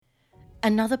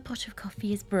Another pot of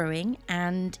coffee is brewing,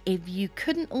 and if you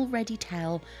couldn't already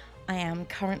tell, I am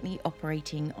currently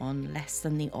operating on less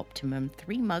than the optimum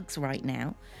 3 mugs right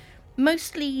now,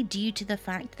 mostly due to the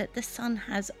fact that the sun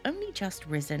has only just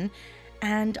risen,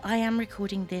 and I am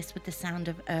recording this with the sound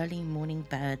of early morning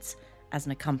birds as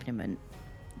an accompaniment.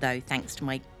 Though, thanks to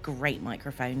my great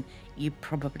microphone, you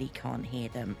probably can't hear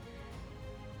them.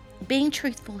 Being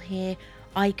truthful here,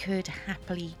 I could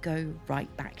happily go right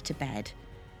back to bed.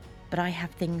 But I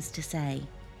have things to say.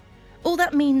 All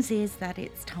that means is that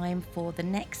it's time for the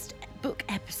next book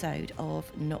episode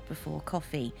of Not Before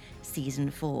Coffee,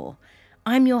 Season 4.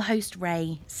 I'm your host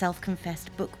Ray,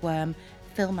 self-confessed bookworm,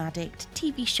 film addict,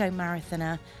 TV show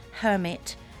marathoner,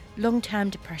 hermit, long-term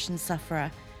depression sufferer,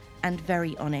 and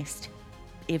very honest,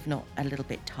 if not a little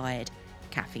bit tired,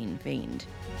 caffeine fiend.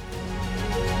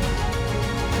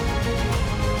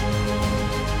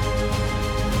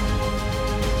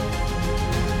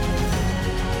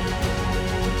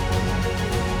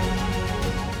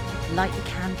 Light the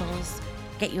candles,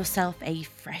 get yourself a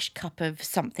fresh cup of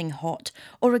something hot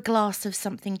or a glass of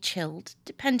something chilled,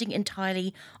 depending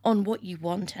entirely on what you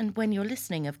want and when you're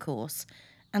listening, of course.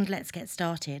 And let's get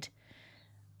started.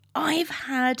 I've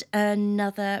had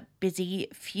another busy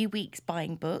few weeks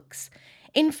buying books.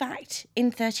 In fact,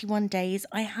 in 31 days,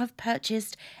 I have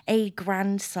purchased a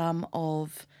grand sum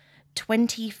of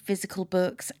 20 physical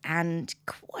books and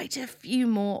quite a few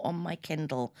more on my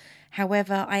Kindle.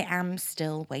 However, I am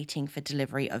still waiting for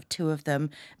delivery of 2 of them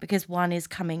because one is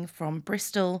coming from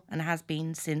Bristol and has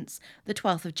been since the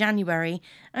 12th of January,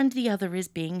 and the other is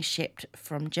being shipped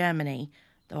from Germany,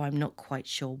 though I'm not quite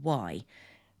sure why.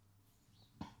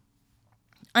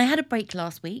 I had a break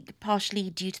last week, partially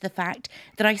due to the fact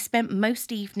that I spent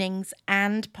most evenings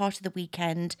and part of the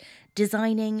weekend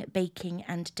designing, baking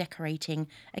and decorating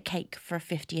a cake for a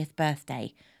 50th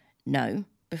birthday. No,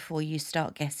 before you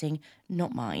start guessing,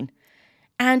 not mine.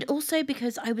 And also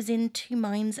because I was in 2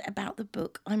 minds about the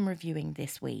book I'm reviewing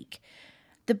this week.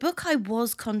 The book I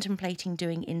was contemplating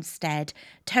doing instead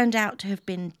turned out to have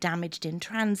been damaged in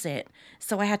transit,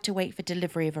 so I had to wait for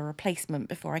delivery of a replacement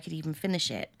before I could even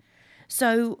finish it.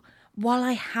 So, while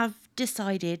I have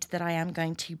decided that I am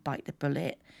going to bite the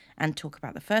bullet and talk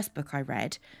about the first book I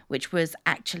read, which was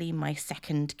actually my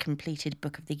second completed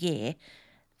book of the year,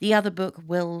 the other book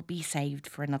will be saved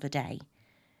for another day.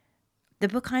 The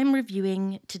book I'm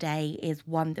reviewing today is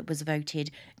one that was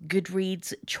voted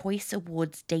Goodreads Choice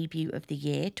Awards Debut of the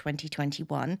Year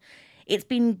 2021. It's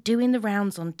been doing the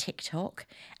rounds on TikTok,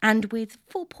 and with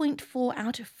 4.4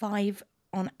 out of 5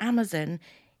 on Amazon,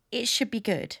 it should be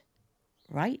good.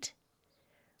 Right?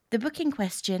 The book in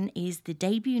question is the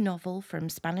debut novel from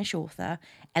Spanish author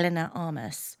Elena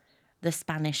Armas, The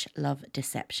Spanish Love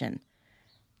Deception.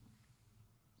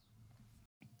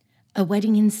 A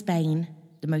wedding in Spain,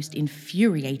 the most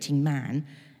infuriating man,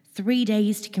 3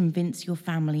 days to convince your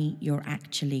family you're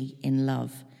actually in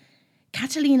love.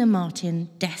 Catalina Martin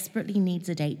desperately needs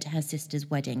a date to her sister's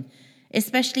wedding,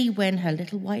 especially when her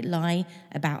little white lie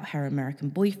about her American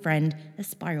boyfriend has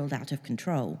spiraled out of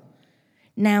control.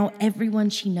 Now everyone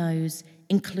she knows,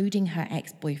 including her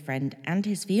ex-boyfriend and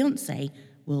his fiancé,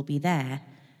 will be there.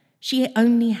 She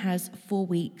only has 4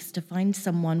 weeks to find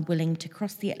someone willing to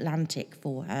cross the Atlantic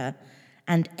for her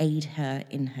and aid her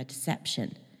in her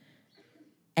deception.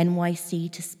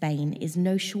 NYC to Spain is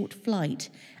no short flight,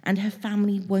 and her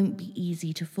family won't be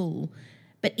easy to fool.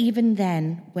 But even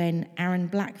then, when Aaron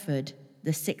Blackford,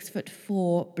 the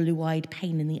 6'4", blue-eyed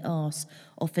pain in the arse,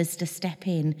 offers to step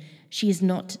in, she is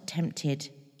not tempted,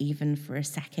 even for a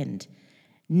second.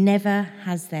 Never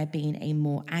has there been a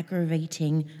more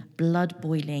aggravating,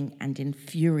 blood-boiling and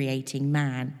infuriating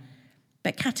man.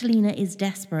 But Catalina is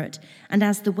desperate, and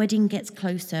as the wedding gets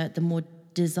closer, the more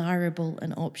desirable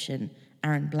an option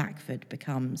Aaron Blackford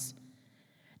becomes.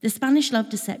 The Spanish Love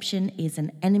Deception is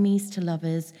an enemies to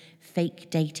lovers, fake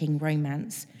dating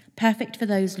romance, perfect for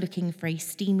those looking for a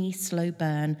steamy, slow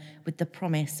burn with the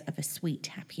promise of a sweet,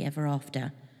 happy ever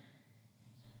after.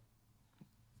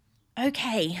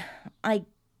 Okay, I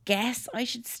guess I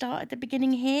should start at the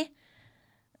beginning here.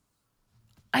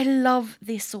 I love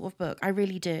this sort of book, I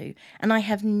really do, and I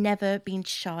have never been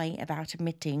shy about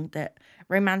admitting that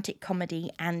romantic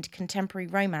comedy and contemporary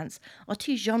romance are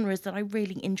 2 genres that I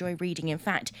really enjoy reading. In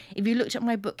fact, if you looked at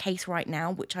my bookcase right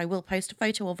now, which I will post a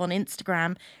photo of on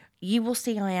Instagram, you will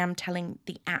see I am telling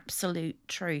the absolute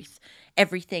truth.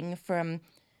 Everything from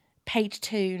Paige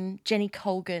Toon, Jenny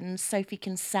Colgan, Sophie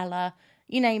Kinsella,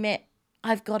 you name it,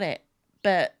 I've got it.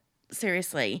 But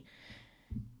seriously,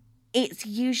 it's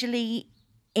usually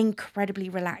incredibly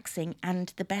relaxing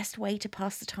and the best way to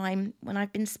pass the time when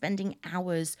I've been spending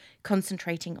hours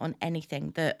concentrating on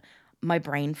anything that my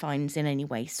brain finds in any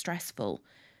way stressful.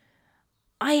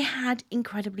 I had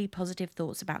incredibly positive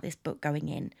thoughts about this book going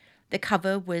in. The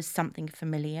cover was something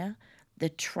familiar. The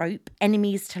trope,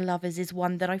 enemies to lovers, is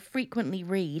one that I frequently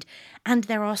read, and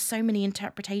there are so many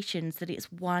interpretations that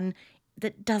it's one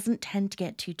that doesn't tend to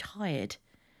get too tired.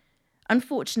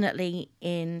 Unfortunately,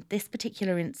 in this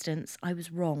particular instance, I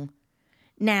was wrong.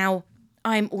 Now,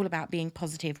 I'm all about being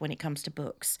positive when it comes to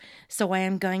books, so I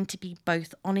am going to be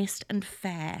both honest and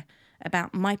fair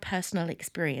about my personal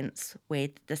experience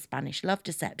with The Spanish Love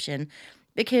Deception,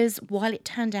 because while it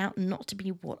turned out not to be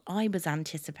what I was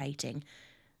anticipating,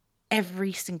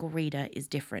 every single reader is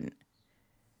different.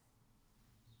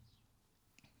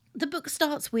 The book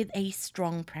starts with a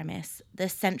strong premise. The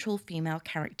central female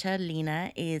character,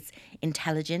 Lena, is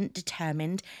intelligent,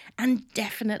 determined, and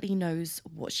definitely knows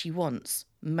what she wants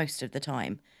most of the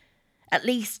time. At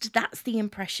least that's the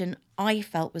impression I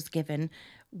felt was given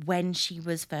when she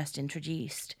was first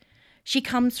introduced. She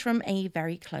comes from a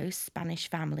very close Spanish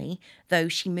family, though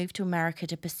she moved to America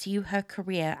to pursue her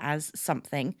career as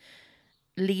something,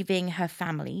 leaving her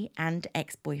family and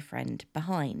ex-boyfriend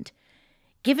behind.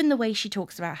 Given the way she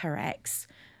talks about her ex,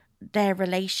 their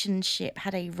relationship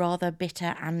had a rather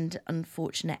bitter and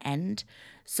unfortunate end,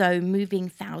 so moving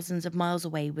thousands of miles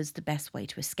away was the best way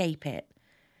to escape it.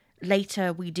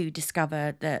 Later, we do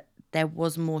discover that there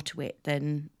was more to it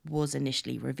than was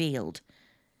initially revealed.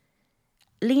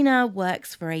 Lena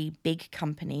works for a big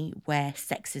company where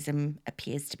sexism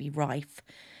appears to be rife.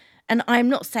 And I'm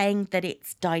not saying that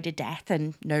it's died a death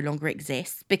and no longer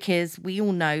exists, because we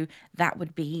all know that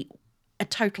would be a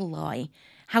total lie.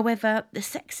 However, the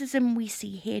sexism we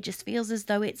see here just feels as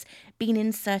though it's been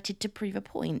inserted to prove a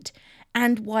point.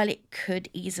 And while it could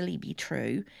easily be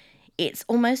true, it's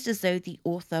almost as though the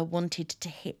author wanted to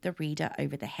hit the reader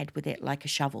over the head with it like a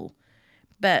shovel.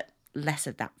 But less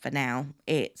of that for now.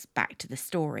 It's back to the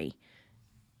story.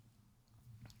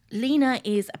 Lena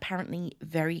is apparently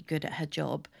very good at her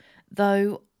job,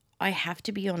 though I have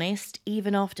to be honest,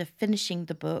 even after finishing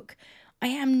the book, I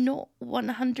am not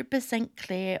 100%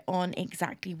 clear on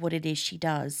exactly what it is she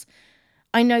does.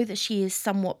 I know that she is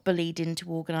somewhat bullied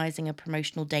into organising a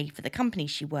promotional day for the company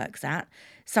she works at,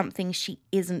 something she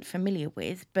isn't familiar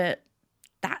with, but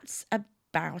that's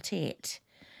about it.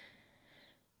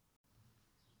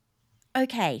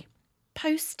 Okay,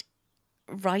 post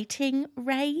writing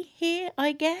Ray here,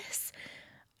 I guess.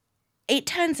 It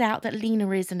turns out that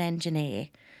Lena is an engineer.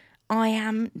 I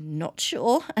am not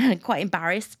sure and quite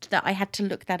embarrassed that I had to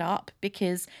look that up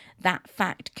because that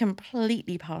fact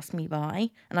completely passed me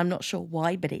by, and I'm not sure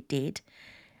why, but it did.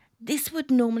 This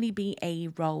would normally be a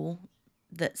role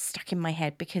that stuck in my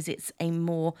head because it's a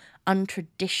more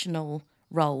untraditional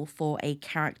role for a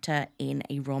character in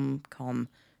a rom-com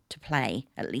to play,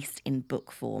 at least in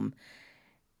book form.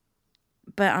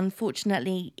 But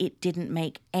unfortunately, it didn't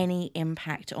make any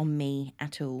impact on me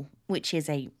at all, which is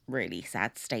a really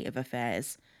sad state of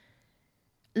affairs.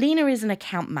 Lena is an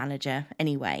account manager,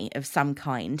 anyway, of some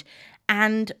kind,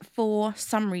 and for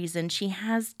some reason, she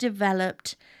has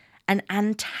developed an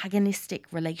antagonistic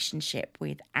relationship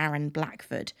with Aaron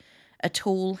Blackford, a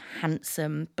tall,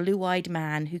 handsome, blue-eyed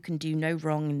man who can do no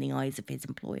wrong in the eyes of his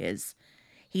employers.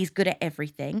 He's good at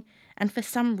everything, and for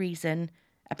some reason,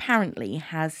 apparently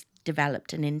has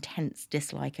developed an intense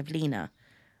dislike of Lena,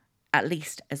 at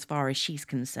least as far as she's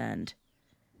concerned.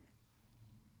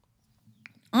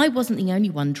 I wasn't the only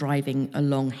one driving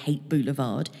along Hate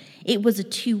Boulevard. It was a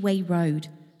two-way road.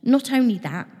 Not only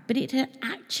that, but it had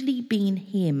actually been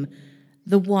him,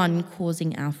 the one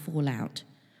causing our fallout.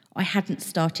 I hadn't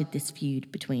started this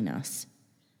feud between us.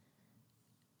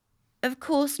 Of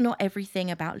course, not everything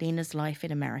about Lena's life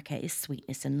in America is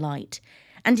sweetness and light.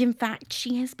 And in fact,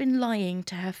 she has been lying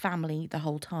to her family the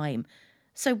whole time.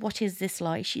 So what is this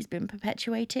lie she's been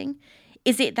perpetuating?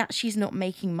 Is it that she's not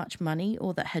making much money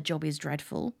or that her job is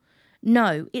dreadful?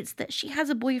 No, it's that she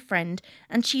has a boyfriend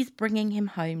and she's bringing him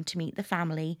home to meet the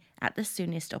family at the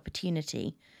soonest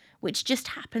opportunity, which just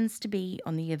happens to be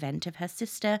on the event of her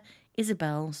sister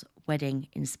Isabel's wedding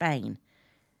in Spain.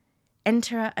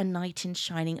 Enter a knight in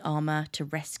shining armour to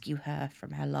rescue her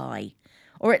from her lie,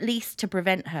 or at least to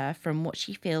prevent her from what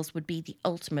she feels would be the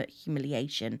ultimate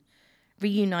humiliation,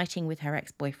 reuniting with her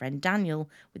ex-boyfriend Daniel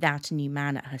without a new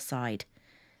man at her side.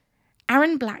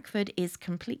 Aaron Blackford is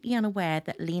completely unaware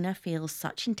that Lena feels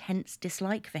such intense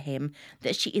dislike for him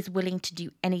that she is willing to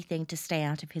do anything to stay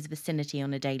out of his vicinity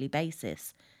on a daily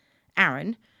basis.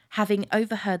 Aaron, having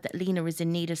overheard that Lena is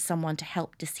in need of someone to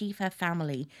help deceive her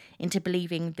family into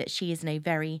believing that she is in a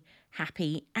very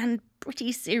happy and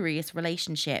pretty serious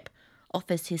relationship,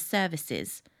 offers his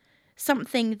services.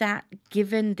 Something that,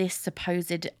 given this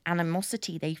supposed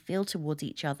animosity they feel towards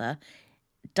each other,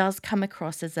 does come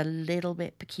across as a little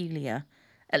bit peculiar,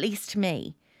 at least to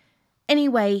me.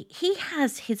 Anyway, he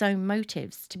has his own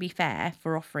motives, to be fair,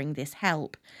 for offering this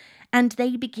help, and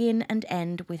they begin and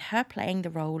end with her playing the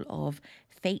role of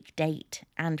fake date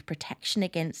and protection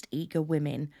against eager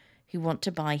women who want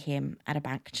to buy him at a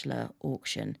bachelor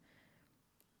auction.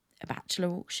 A bachelor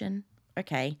auction?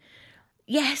 Okay.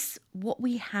 Yes, what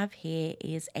we have here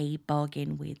is a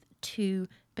bargain with two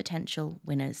potential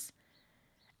winners.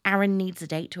 Aaron needs a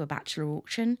date to a bachelor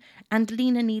auction, and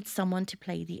Lena needs someone to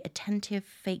play the attentive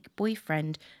fake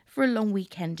boyfriend for a long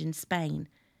weekend in Spain.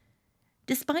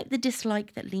 Despite the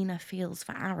dislike that Lena feels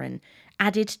for Aaron,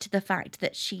 added to the fact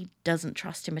that she doesn't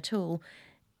trust him at all,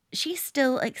 she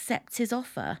still accepts his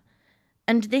offer.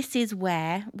 And this is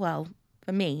where, well,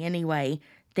 for me anyway,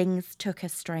 things took a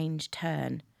strange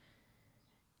turn.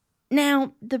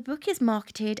 Now, the book is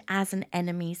marketed as an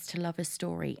enemies to lovers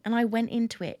story, and I went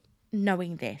into it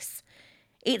knowing this.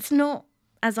 It's not,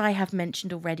 as I have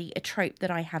mentioned already, a trope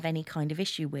that I have any kind of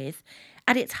issue with.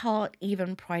 At its heart,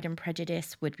 even Pride and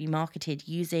Prejudice would be marketed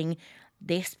using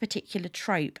this particular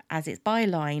trope as its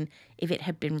byline if it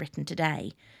had been written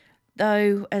today.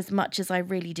 Though, as much as I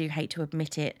really do hate to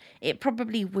admit it, it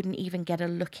probably wouldn't even get a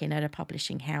look in at a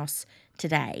publishing house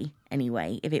today,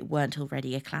 anyway, if it weren't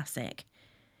already a classic.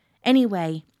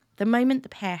 Anyway, the moment the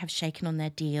pair have shaken on their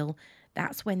deal,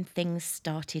 that's when things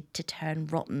started to turn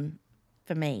rotten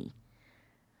for me.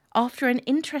 After an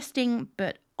interesting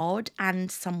but odd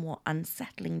and somewhat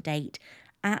unsettling date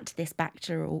at this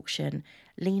bachelor auction,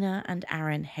 Lena and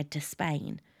Aaron head to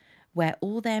Spain, where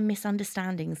all their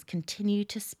misunderstandings continue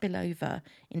to spill over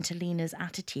into Lena's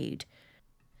attitude.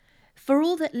 For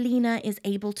all that Lena is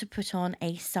able to put on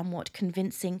a somewhat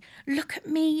convincing, "Look at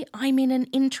me, I'm in an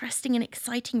interesting and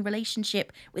exciting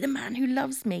relationship with a man who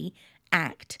loves me,"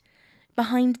 act,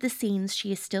 behind the scenes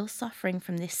she is still suffering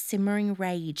from this simmering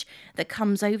rage that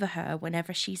comes over her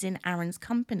whenever she's in Aaron's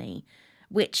company,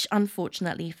 which,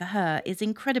 unfortunately for her, is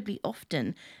incredibly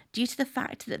often due to the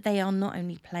fact that they are not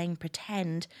only playing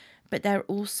pretend, but they're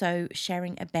also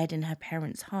sharing a bed in her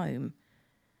parents' home.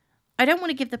 I don't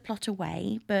want to give the plot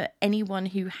away, but anyone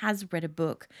who has read a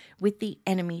book with the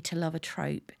enemy to lover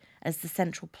trope as the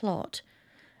central plot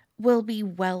will be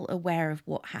well aware of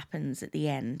what happens at the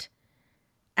end.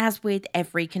 As with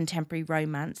every contemporary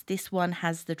romance, this one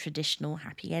has the traditional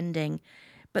happy ending,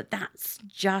 but that's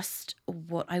just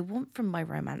what I want from my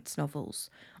romance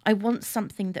novels. I want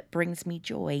something that brings me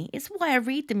joy. It's why I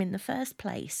read them in the first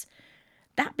place.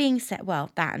 That being said, well,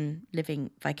 that and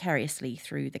living vicariously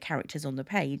through the characters on the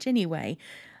page anyway.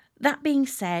 That being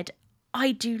said,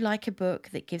 I do like a book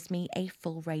that gives me a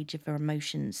full range of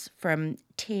emotions, from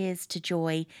tears to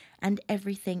joy and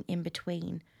everything in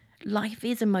between. Life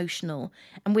is emotional,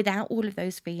 and without all of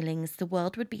those feelings, the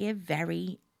world would be a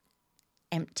very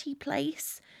empty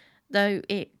place, though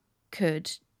it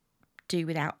could do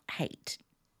without hate,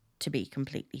 to be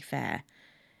completely fair.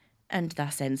 And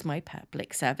thus ends my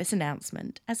public service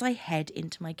announcement as I head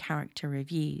into my character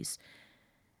reviews.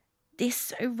 This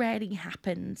so rarely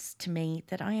happens to me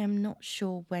that I am not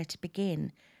sure where to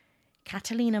begin.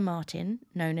 Catalina Martin,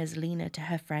 known as Lena to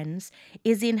her friends,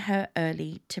 is in her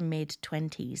early to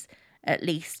mid-20s, at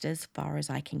least as far as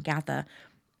I can gather.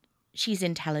 She's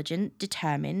intelligent,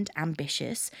 determined,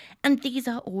 ambitious, and these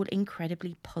are all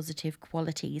incredibly positive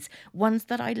qualities, ones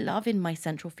that I love in my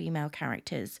central female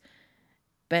characters.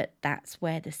 But that's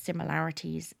where the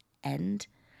similarities end.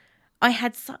 I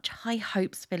had such high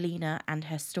hopes for Lena and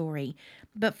her story,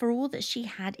 but for all that she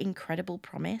had incredible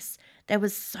promise, there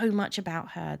was so much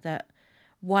about her that,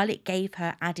 while it gave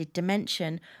her added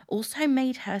dimension, also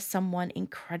made her someone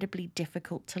incredibly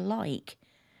difficult to like.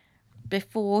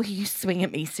 Before you swing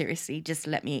at me, seriously, just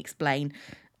let me explain.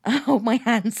 Hold my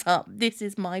hands up. This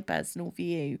is my personal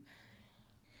view.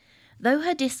 Though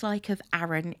her dislike of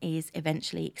Aaron is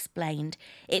eventually explained,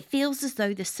 it feels as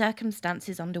though the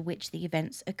circumstances under which the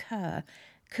events occur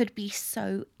could be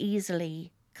so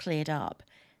easily cleared up,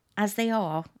 as they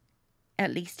are,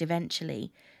 at least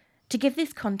eventually. To give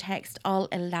this context, I'll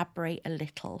elaborate a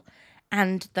little,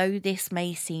 and though this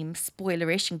may seem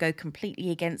spoilerish and go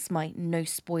completely against my no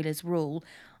spoilers rule,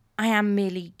 I am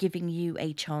merely giving you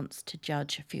a chance to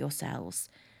judge for yourselves.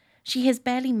 She has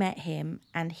barely met him,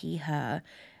 and he her,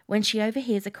 when she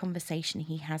overhears a conversation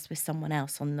he has with someone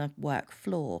else on the work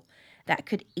floor that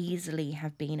could easily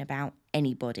have been about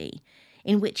anybody.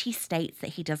 in which he states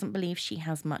that he doesn't believe she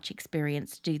has much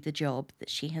experience to do the job that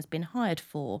she has been hired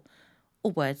for,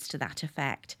 or words to that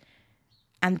effect.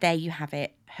 And there you have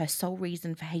it, her sole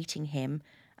reason for hating him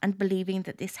and believing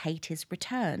that this hate is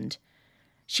returned.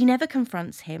 She never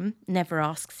confronts him, never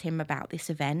asks him about this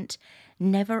event,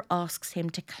 never asks him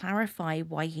to clarify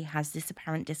why he has this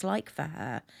apparent dislike for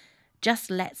her,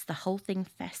 just lets the whole thing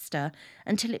fester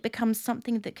until it becomes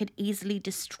something that could easily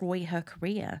destroy her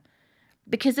career.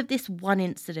 Because of this one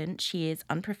incident, she is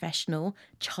unprofessional,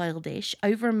 childish,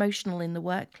 over-emotional in the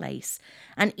workplace,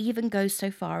 and even goes so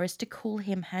far as to call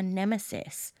him her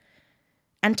nemesis.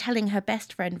 And telling her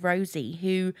best friend Rosie,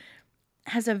 who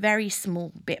has a very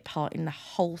small bit part in the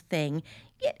whole thing,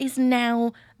 yet is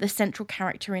now the central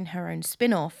character in her own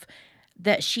spin-off,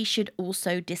 that she should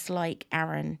also dislike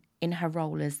Aaron in her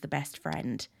role as the best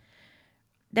friend.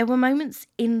 There were moments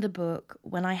in the book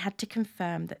when I had to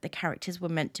confirm that the characters were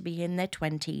meant to be in their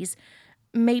 20s,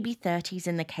 maybe 30s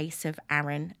in the case of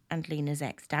Aaron and Lena's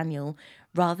ex Daniel,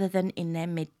 rather than in their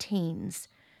mid-teens.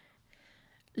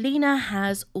 Lena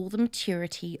has all the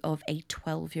maturity of a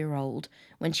 12-year-old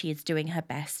when she is doing her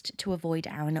best to avoid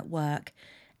Aaron at work,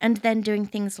 and then doing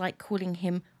things like calling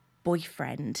him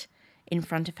boyfriend in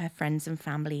front of her friends and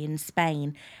family in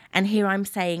Spain. And here I'm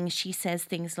saying she says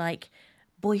things like,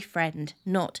 boyfriend,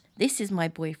 not this is my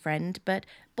boyfriend, but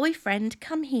boyfriend,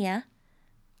 come here.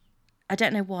 I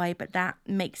don't know why, but that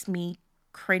makes me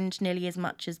cringe nearly as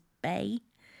much as Bay.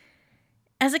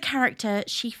 As a character,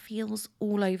 she feels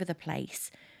all over the place.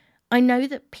 I know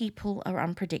that people are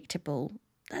unpredictable.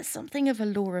 That's something of a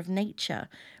law of nature.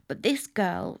 But this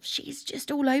girl, she's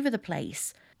just all over the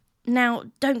place. Now,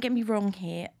 don't get me wrong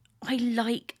here. I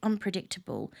like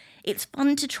unpredictable. It's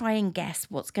fun to try and guess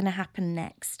what's going to happen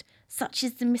next. Such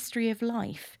is the mystery of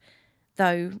life.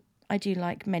 Though I do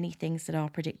like many things that are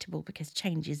predictable because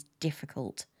change is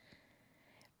difficult.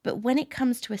 But when it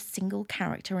comes to a single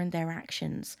character and their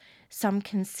actions, some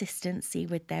consistency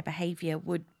with their behaviour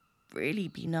would really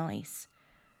be nice.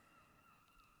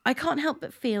 I can't help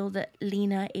but feel that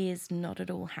Lena is not at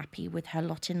all happy with her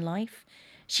lot in life.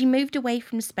 She moved away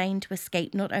from Spain to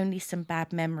escape not only some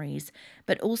bad memories,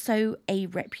 but also a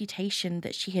reputation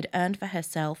that she had earned for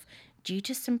herself due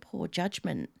to some poor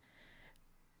judgment,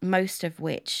 most of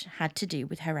which had to do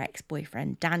with her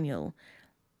ex-boyfriend Daniel.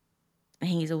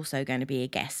 He's also going to be a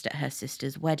guest at her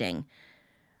sister's wedding.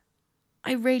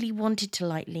 I really wanted to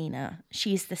like Lena.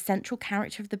 She is the central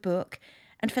character of the book,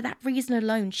 and for that reason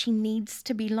alone, she needs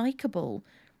to be likeable.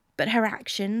 But her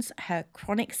actions, her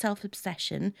chronic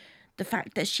self-obsession, the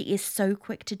fact that she is so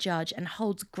quick to judge and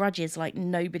holds grudges like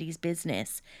nobody's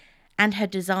business, and her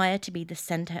desire to be the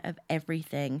centre of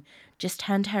everything just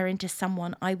turned her into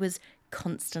someone I was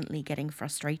constantly getting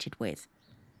frustrated with.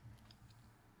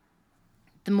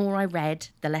 The more I read,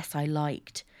 the less I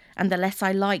liked. And the less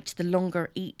I liked, the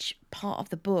longer each part of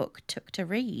the book took to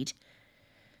read.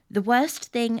 The worst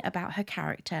thing about her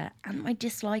character and my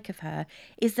dislike of her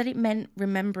is that it meant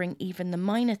remembering even the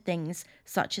minor things,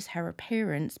 such as her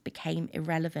appearance, became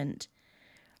irrelevant.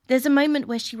 There's a moment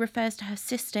where she refers to her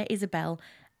sister Isabel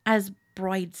as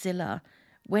Bridezilla,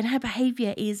 when her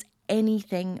behaviour is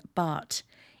anything but.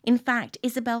 In fact,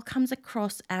 Isabel comes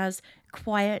across as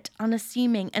quiet,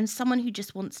 unassuming, and someone who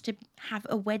just wants to have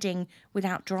a wedding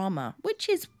without drama, which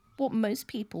is what most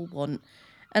people want,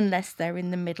 unless they're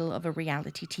in the middle of a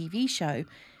reality TV show.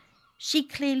 She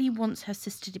clearly wants her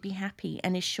sister to be happy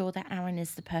and is sure that Aaron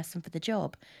is the person for the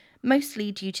job,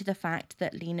 mostly due to the fact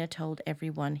that Lena told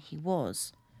everyone he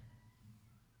was.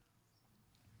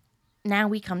 Now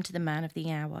we come to the man of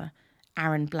the hour,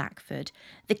 Aaron Blackford.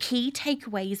 The key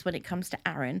takeaways when it comes to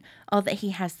Aaron are that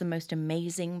he has the most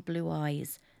amazing blue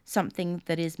eyes, something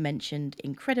that is mentioned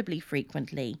incredibly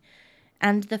frequently,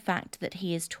 and the fact that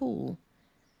he is tall.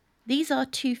 These are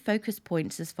two focus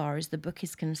points as far as the book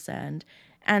is concerned,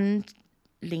 and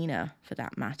Lena, for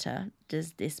that matter.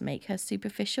 Does this make her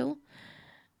superficial?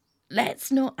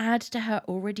 Let's not add to her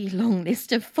already long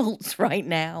list of faults right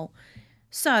now.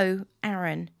 So,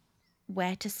 Aaron,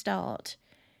 where to start?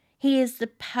 He is the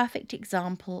perfect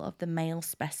example of the male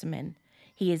specimen.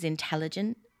 He is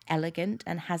intelligent, elegant,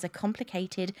 and has a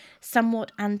complicated,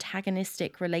 somewhat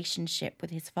antagonistic relationship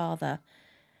with his father.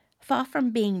 Far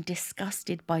from being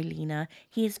disgusted by Lena,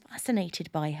 he is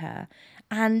fascinated by her,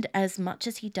 and as much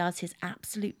as he does his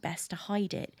absolute best to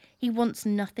hide it, he wants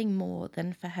nothing more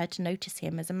than for her to notice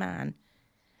him as a man.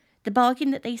 The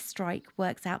bargain that they strike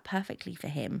works out perfectly for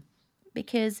him,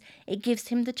 because it gives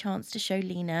him the chance to show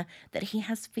Lena that he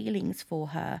has feelings for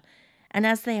her, and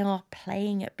as they are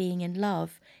playing at being in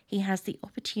love, he has the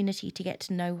opportunity to get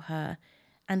to know her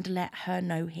and let her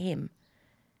know him.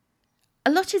 A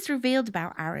lot is revealed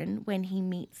about Aaron when he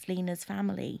meets Lena's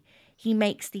family. He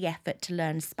makes the effort to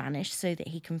learn Spanish so that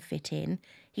he can fit in.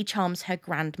 He charms her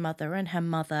grandmother and her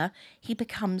mother. He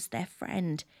becomes their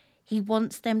friend. He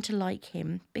wants them to like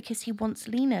him because he wants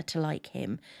Lena to like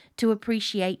him, to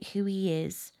appreciate who he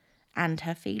is and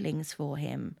her feelings for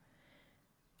him.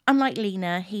 Unlike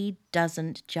Lena, he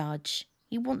doesn't judge.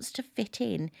 He wants to fit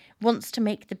in, wants to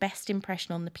make the best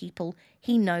impression on the people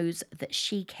he knows that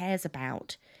she cares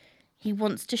about. He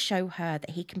wants to show her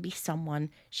that he can be someone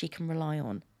she can rely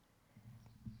on.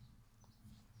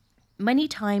 Many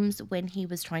times when he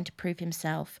was trying to prove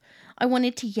himself, I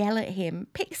wanted to yell at him,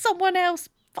 pick someone else,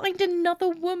 find another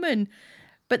woman.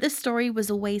 But the story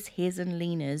was always his and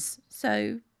Lena's,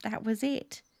 so that was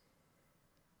it.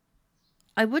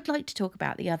 I would like to talk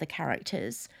about the other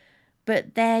characters,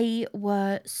 but they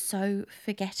were so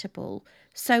forgettable,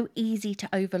 so easy to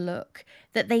overlook,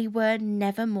 that they were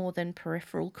never more than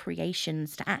peripheral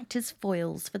creations to act as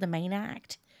foils for the main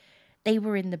act. They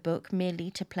were in the book merely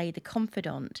to play the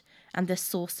confidant and the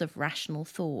source of rational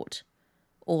thought,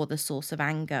 or the source of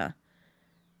anger.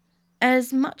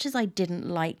 As much as I didn't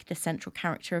like the central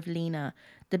character of Lena,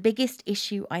 the biggest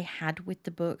issue I had with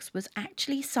the books was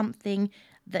actually something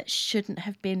that shouldn't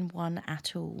have been one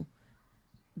at all.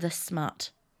 The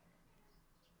smut.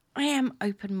 I am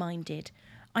open-minded.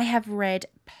 I have read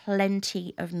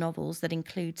plenty of novels that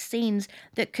include scenes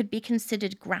that could be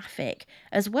considered graphic,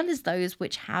 as well as those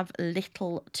which have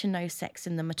little to no sex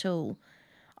in them at all.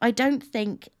 I don't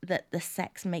think that the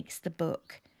sex makes the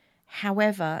book.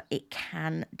 However, it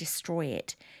can destroy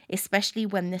it, especially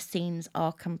when the scenes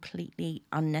are completely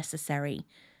unnecessary.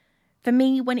 For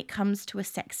me, when it comes to a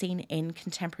sex scene in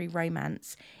contemporary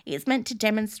romance, it's meant to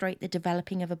demonstrate the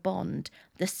developing of a bond,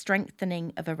 the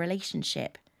strengthening of a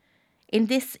relationship. In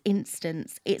this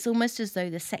instance, it's almost as though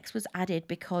the sex was added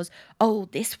because, oh,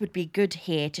 this would be good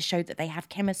here to show that they have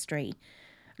chemistry.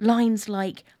 Lines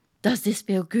like, "Does this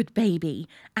feel good, baby?"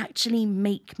 actually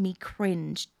make me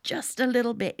cringe just a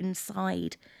little bit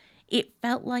inside. It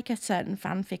felt like a certain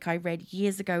fanfic I read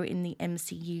years ago in the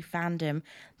MCU fandom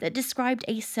that described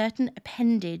a certain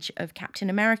appendage of Captain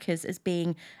America's as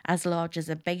being as large as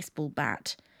a baseball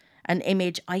bat. An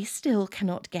image I still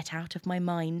cannot get out of my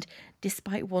mind,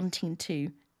 despite wanting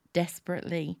to,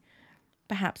 desperately.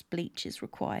 Perhaps bleach is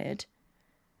required.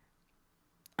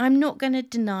 I'm not going to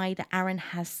deny that Aaron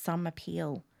has some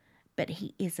appeal, but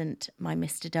he isn't my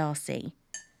Mr. Darcy.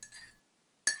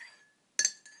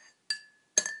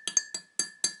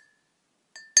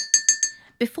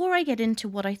 Before I get into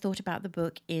what I thought about the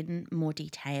book in more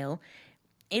detail,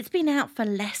 it's been out for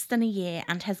less than a year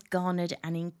and has garnered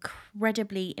an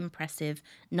incredibly impressive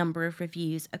number of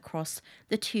reviews across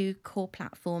the two core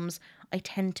platforms I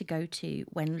tend to go to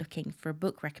when looking for a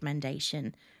book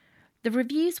recommendation. The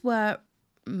reviews were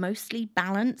mostly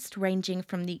balanced, ranging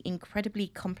from the incredibly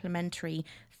complimentary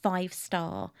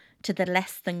 5-star to the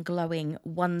less than glowing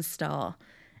 1-star,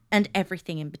 and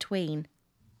everything in between.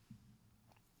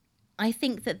 I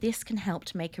think that this can help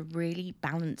to make a really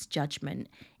balanced judgment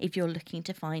if you're looking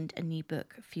to find a new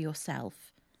book for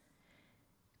yourself.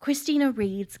 Christina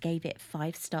Reeds gave it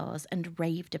 5 stars and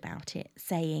raved about it,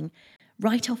 saying,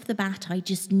 "Right off the bat, I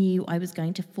just knew I was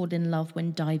going to fall in love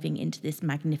when diving into this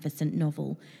magnificent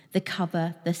novel. The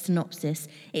cover, the synopsis,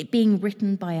 it being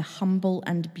written by a humble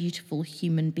and beautiful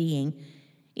human being.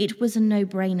 It was a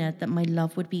no-brainer that my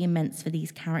love would be immense for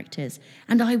these characters,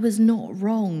 and I was not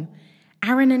wrong.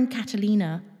 Aaron and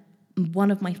Catalina, one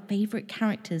of my favourite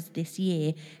characters this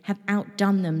year, have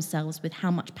outdone themselves with how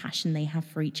much passion they have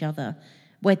for each other.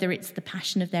 Whether it's the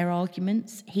passion of their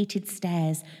arguments, heated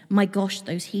stares, my gosh,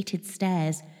 those heated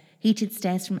stares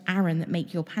from Aaron that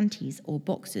make your panties or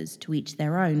boxers, to each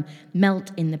their own,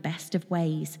 melt in the best of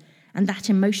ways, and that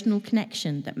emotional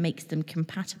connection that makes them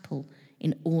compatible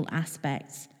in all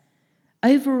aspects.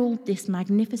 Overall, this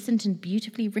magnificent and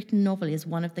beautifully written novel is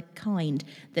one of the kind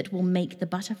that will make the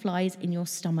butterflies in your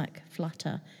stomach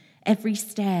flutter. Every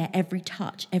stare, every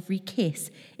touch, every kiss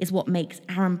is what makes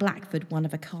Aaron Blackford one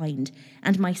of a kind,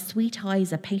 and my sweet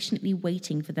eyes are patiently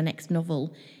waiting for the next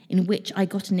novel, in which I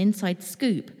got an inside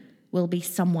scoop will be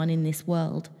someone in this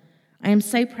world. I am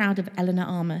so proud of Eleanor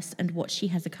Armas and what she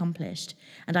has accomplished,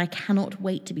 and I cannot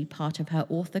wait to be part of her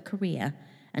author career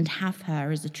and have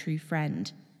her as a true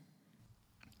friend."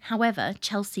 However,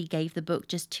 Chelsea gave the book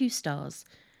just 2 stars.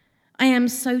 I am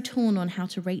so torn on how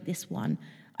to rate this one.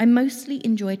 I mostly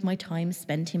enjoyed my time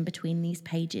spent in between these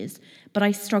pages, but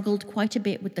I struggled quite a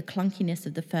bit with the clunkiness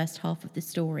of the first half of the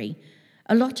story.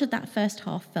 A lot of that first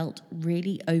half felt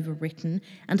really overwritten,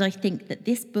 and I think that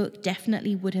this book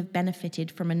definitely would have benefited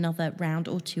from another round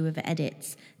or 2 of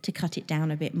edits to cut it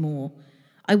down a bit more.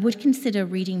 I would consider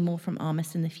reading more from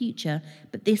Armis in the future,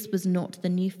 but this was not the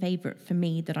new favourite for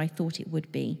me that I thought it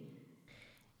would be.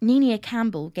 Nenia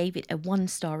Campbell gave it a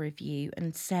 1-star review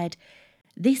and said,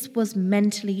 "This was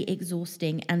mentally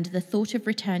exhausting, and the thought of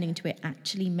returning to it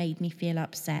actually made me feel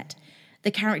upset. The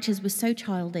characters were so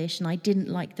childish and I didn't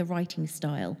like the writing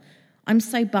style. I'm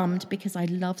so bummed because I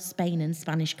love Spain and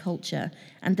Spanish culture,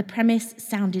 and the premise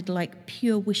sounded like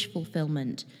pure wish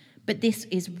fulfillment. But this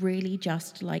is really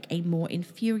just like a more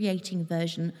infuriating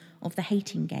version of the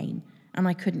Hating Game, and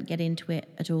I couldn't get into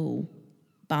it at all.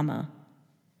 Bummer."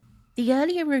 The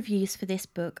earlier reviews for this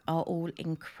book are all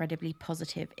incredibly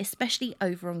positive, especially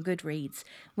over on Goodreads,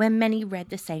 where many read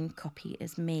the same copy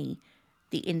as me,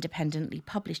 the independently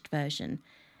published version.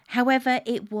 However,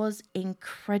 it was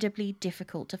incredibly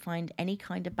difficult to find any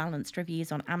kind of balanced reviews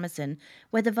on Amazon,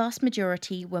 where the vast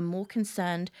majority were more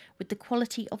concerned with the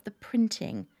quality of the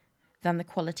printing than the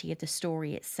quality of the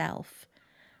story itself.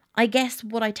 I guess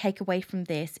what I take away from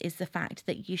this is the fact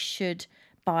that you should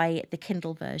buy the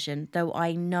Kindle version, though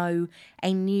I know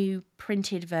a new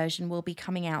printed version will be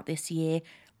coming out this year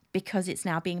because it's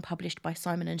now being published by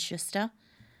Simon & Schuster.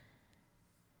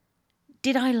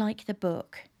 Did I like the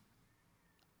book?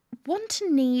 Want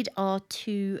and need are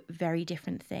two very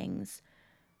different things.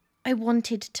 I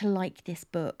wanted to like this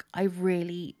book. I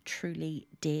really, truly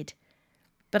did.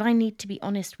 But I need to be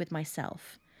honest with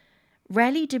myself.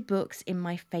 Rarely do books in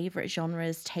my favourite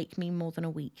genres take me more than a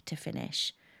week to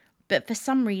finish. But for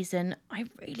some reason, I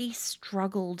really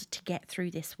struggled to get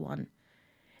through this one.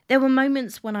 There were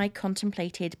moments when I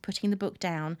contemplated putting the book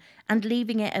down and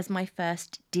leaving it as my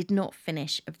first did not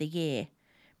finish of the year.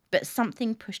 But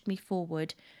something pushed me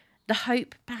forward. The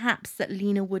hope, perhaps, that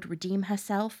Lena would redeem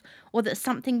herself, or that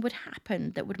something would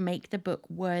happen that would make the book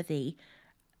worthy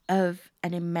of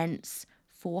an immense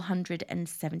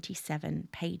 477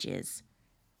 pages.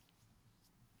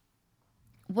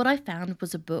 What I found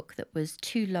was a book that was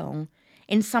too long,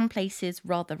 in some places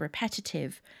rather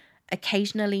repetitive,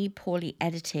 occasionally poorly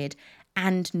edited,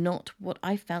 and not what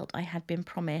I felt I had been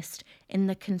promised in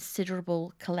the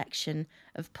considerable collection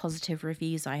of positive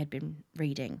reviews I had been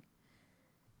reading.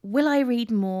 Will I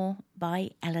read more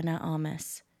by Eleanor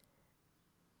Armis?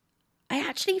 I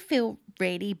actually feel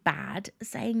really bad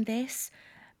saying this,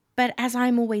 but as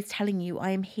I'm always telling you,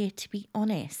 I am here to be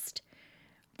honest.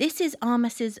 This is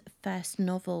Armis's first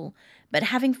novel, but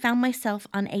having found myself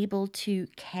unable to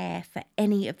care for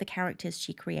any of the characters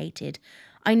she created,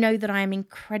 I know that I am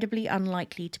incredibly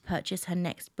unlikely to purchase her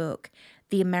next book,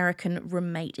 The American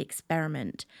Roommate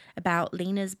Experiment, about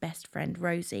Lena's best friend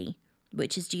Rosie,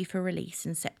 which is due for release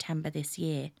in September this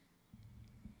year.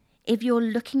 If you're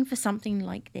looking for something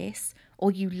like this,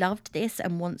 or you loved this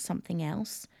and want something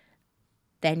else,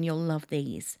 then you'll love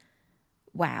these.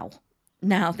 Wow.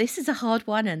 Now, this is a hard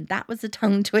one, and that was a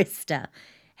tongue twister.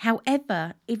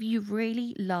 However, if you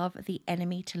really love the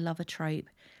enemy to lover trope,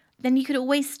 then you could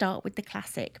always start with the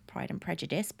classic Pride and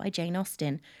Prejudice by Jane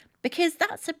Austen, because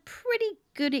that's a pretty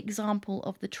good example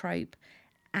of the trope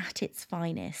at its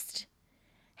finest.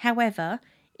 However,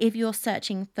 if you're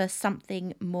searching for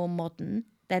something more modern,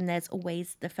 then there's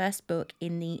always the first book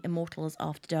in the Immortals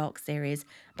After Dark series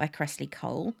by Kresley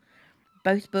Cole,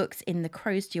 both books in the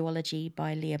Crows duology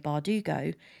by Leigh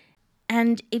Bardugo.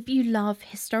 And if you love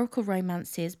historical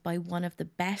romances by one of the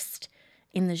best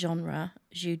in the genre,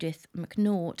 Judith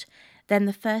McNaught, then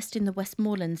the first in the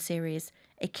Westmoreland series,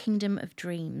 A Kingdom of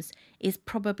Dreams, is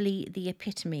probably the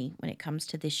epitome when it comes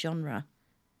to this genre.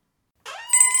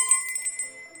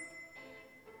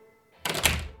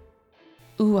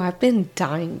 Ooh, I've been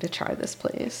dying to try this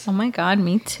place. Oh my god,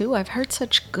 me too. I've heard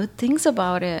such good things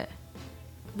about it.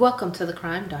 Welcome to the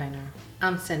Crime Diner.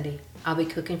 I'm Cindy. I'll be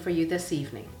cooking for you this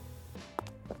evening.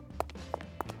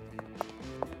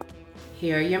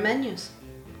 Here are your menus.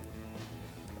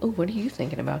 Oh, what are you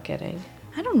thinking about getting?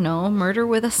 I don't know, murder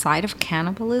with a side of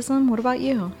cannibalism? What about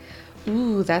you?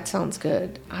 Ooh, that sounds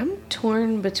good. I'm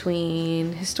torn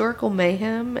between historical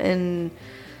mayhem and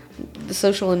the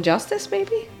social injustice,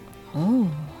 maybe?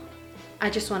 Oh. I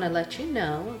just want to let you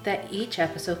know that each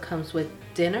episode comes with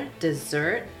dinner,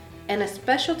 dessert, and a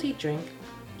specialty drink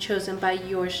chosen by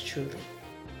yours truly.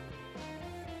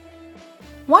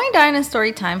 Wine Dine and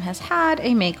Storytime has had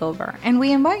a makeover, and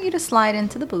we invite you to slide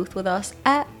into the booth with us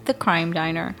at the Crime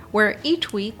Diner, where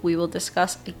each week we will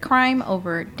discuss a crime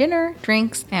over dinner,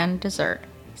 drinks, and dessert.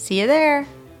 See you there!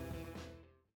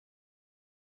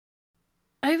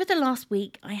 Over the last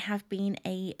week, I have been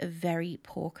a very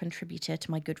poor contributor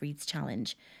to my Goodreads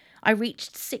challenge. I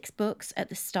reached 6 books at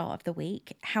the start of the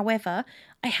week. However,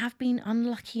 I have been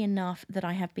unlucky enough that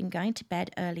I have been going to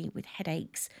bed early with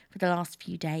headaches for the last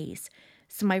few days.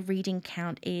 so my reading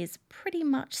count is pretty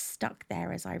much stuck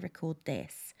there as I record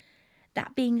this.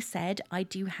 That being said, I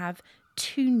do have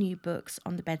 2 new books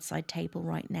on the bedside table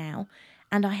right now,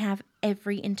 and I have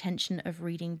every intention of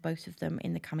reading both of them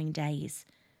in the coming days.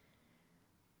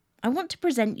 I want to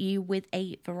present you with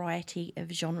a variety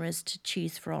of genres to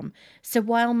choose from, so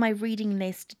while my reading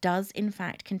list does in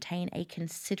fact contain a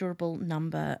considerable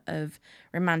number of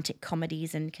romantic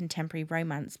comedies and contemporary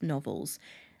romance novels,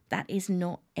 that is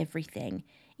not everything.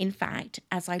 In fact,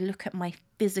 as I look at my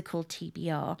physical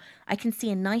TBR, I can see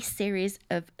a nice series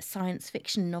of science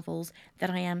fiction novels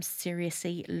that I am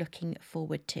seriously looking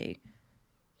forward to.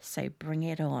 So bring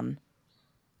it on.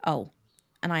 Oh,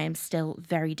 and I am still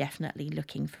very definitely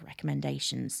looking for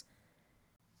recommendations.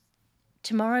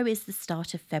 Tomorrow is the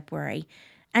start of February,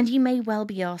 and you may well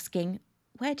be asking,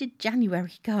 where did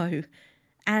January go?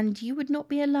 And you would not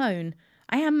be alone.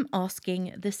 I am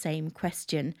asking the same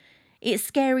question. It's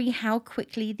scary how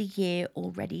quickly the year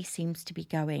already seems to be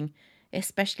going,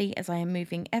 especially as I am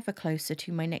moving ever closer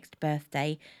to my next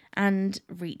birthday and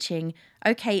reaching,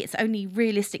 okay, it's only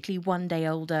realistically 1 day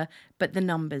older, but the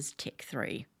numbers tick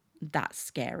through. That's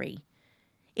scary.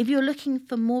 If you're looking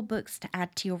for more books to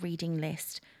add to your reading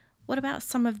list, what about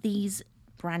some of these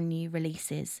brand new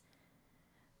releases?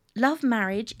 Love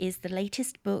Marriage is the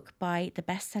latest book by the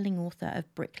best-selling author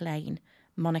of Brick Lane,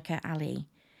 Monica Ali.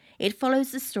 It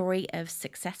follows the story of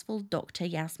successful Dr.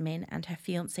 Yasmin and her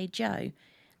fiancé Joe.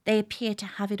 They appear to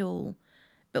have it all,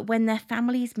 but when their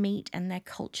families meet and their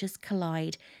cultures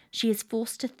collide, she is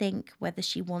forced to think whether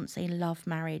she wants a love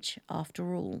marriage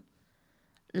after all.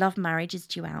 Love Marriage is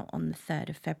due out on the 3rd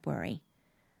of February.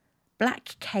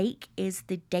 Black Cake is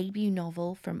the debut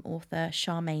novel from author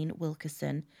Charmaine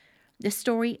Wilkerson, the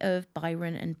story of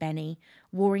Byron and Benny,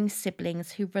 warring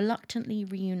siblings who reluctantly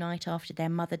reunite after their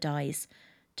mother dies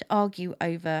to argue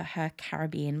over her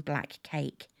Caribbean black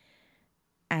cake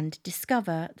and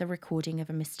discover the recording of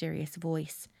a mysterious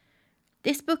voice.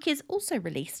 This book is also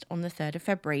released on the 3rd of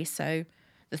February, so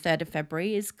the 3rd of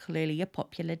February is clearly a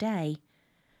popular day.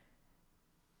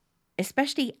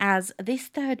 Especially as this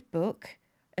third book,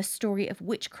 a story of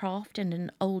witchcraft and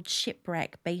an old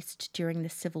shipwreck based during the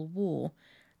Civil War,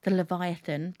 The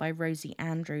Leviathan by Rosie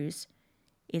Andrews,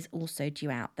 is also due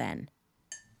out then.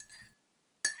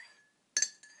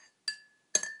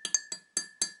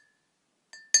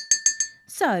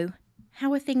 So,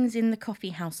 how are things in the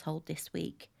coffee household this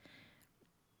week?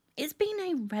 It's been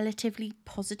a relatively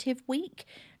positive week.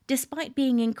 Despite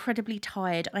being incredibly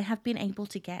tired, I have been able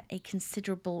to get a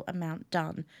considerable amount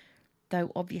done,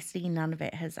 though obviously none of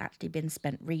it has actually been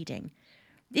spent reading.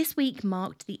 This week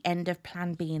marked the end of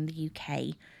Plan B in the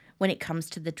UK when it comes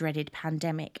to the dreaded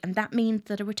pandemic, and that means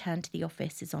that a return to the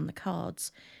office is on the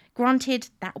cards. Granted,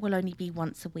 that will only be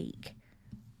once a week.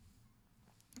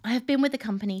 I have been with the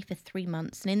company for 3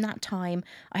 months, and in that time,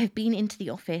 I have been into the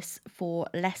office for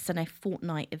less than a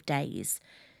fortnight of days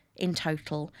in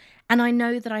total, and I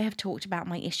know that I have talked about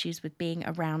my issues with being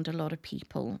around a lot of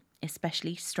people,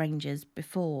 especially strangers,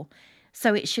 before.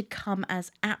 So it should come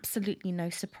as absolutely no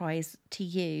surprise to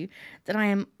you that I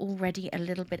am already a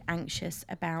little bit anxious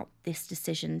about this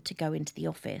decision to go into the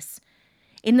office.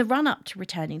 In the run-up to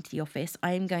returning to the office,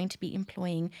 I am going to be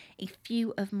employing a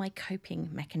few of my coping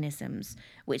mechanisms,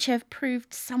 which have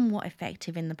proved somewhat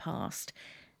effective in the past.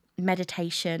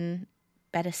 Meditation,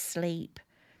 better sleep,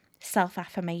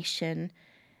 self-affirmation,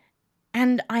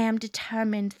 and I am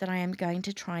determined that I am going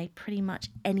to try pretty much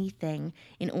anything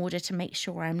in order to make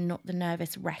sure I'm not the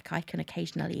nervous wreck I can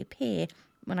occasionally appear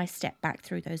when I step back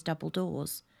through those double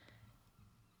doors.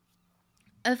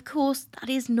 Of course, that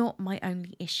is not my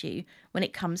only issue when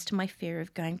it comes to my fear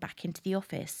of going back into the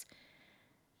office.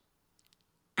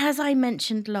 As I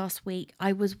mentioned last week,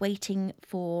 I was waiting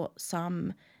for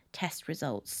some test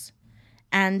results,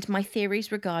 and my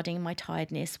theories regarding my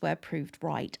tiredness were proved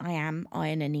right. I am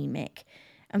iron anemic,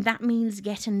 and that means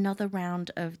yet another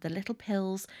round of the little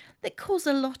pills that cause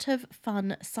a lot of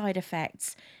fun side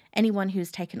effects. Anyone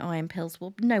who's taken iron pills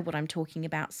will know what I'm talking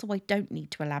about, so I don't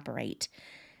need to elaborate.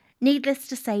 Needless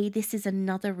to say, this is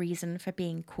another reason for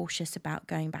being cautious about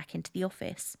going back into the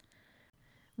office.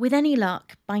 With any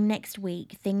luck, by next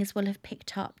week, things will have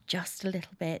picked up just a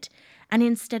little bit, and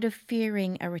instead of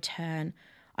fearing a return,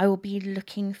 I will be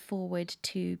looking forward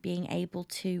to being able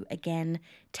to, again,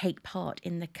 take part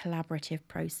in the collaborative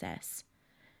process.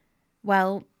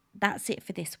 Well, that's it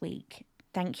for this week.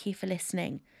 Thank you for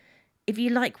listening. If you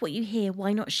like what you hear,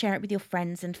 why not share it with your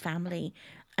friends and family?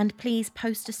 And please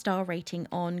post a star rating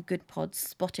on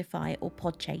Goodpods, Spotify or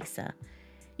Podchaser.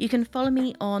 You can follow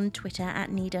me on Twitter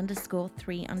at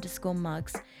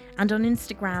need_3_mugs and on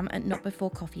Instagram at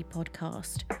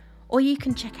NotBeforeCoffeePodcast. or you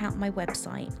can check out my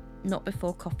website,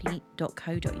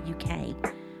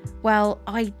 notbeforecoffee.co.uk. Well,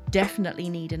 I definitely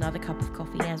need another cup of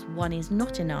coffee, as one is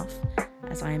not enough,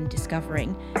 as I am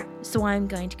discovering, so I'm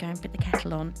going to go and put the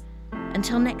kettle on.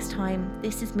 Until next time,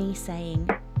 this is me saying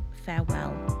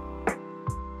farewell.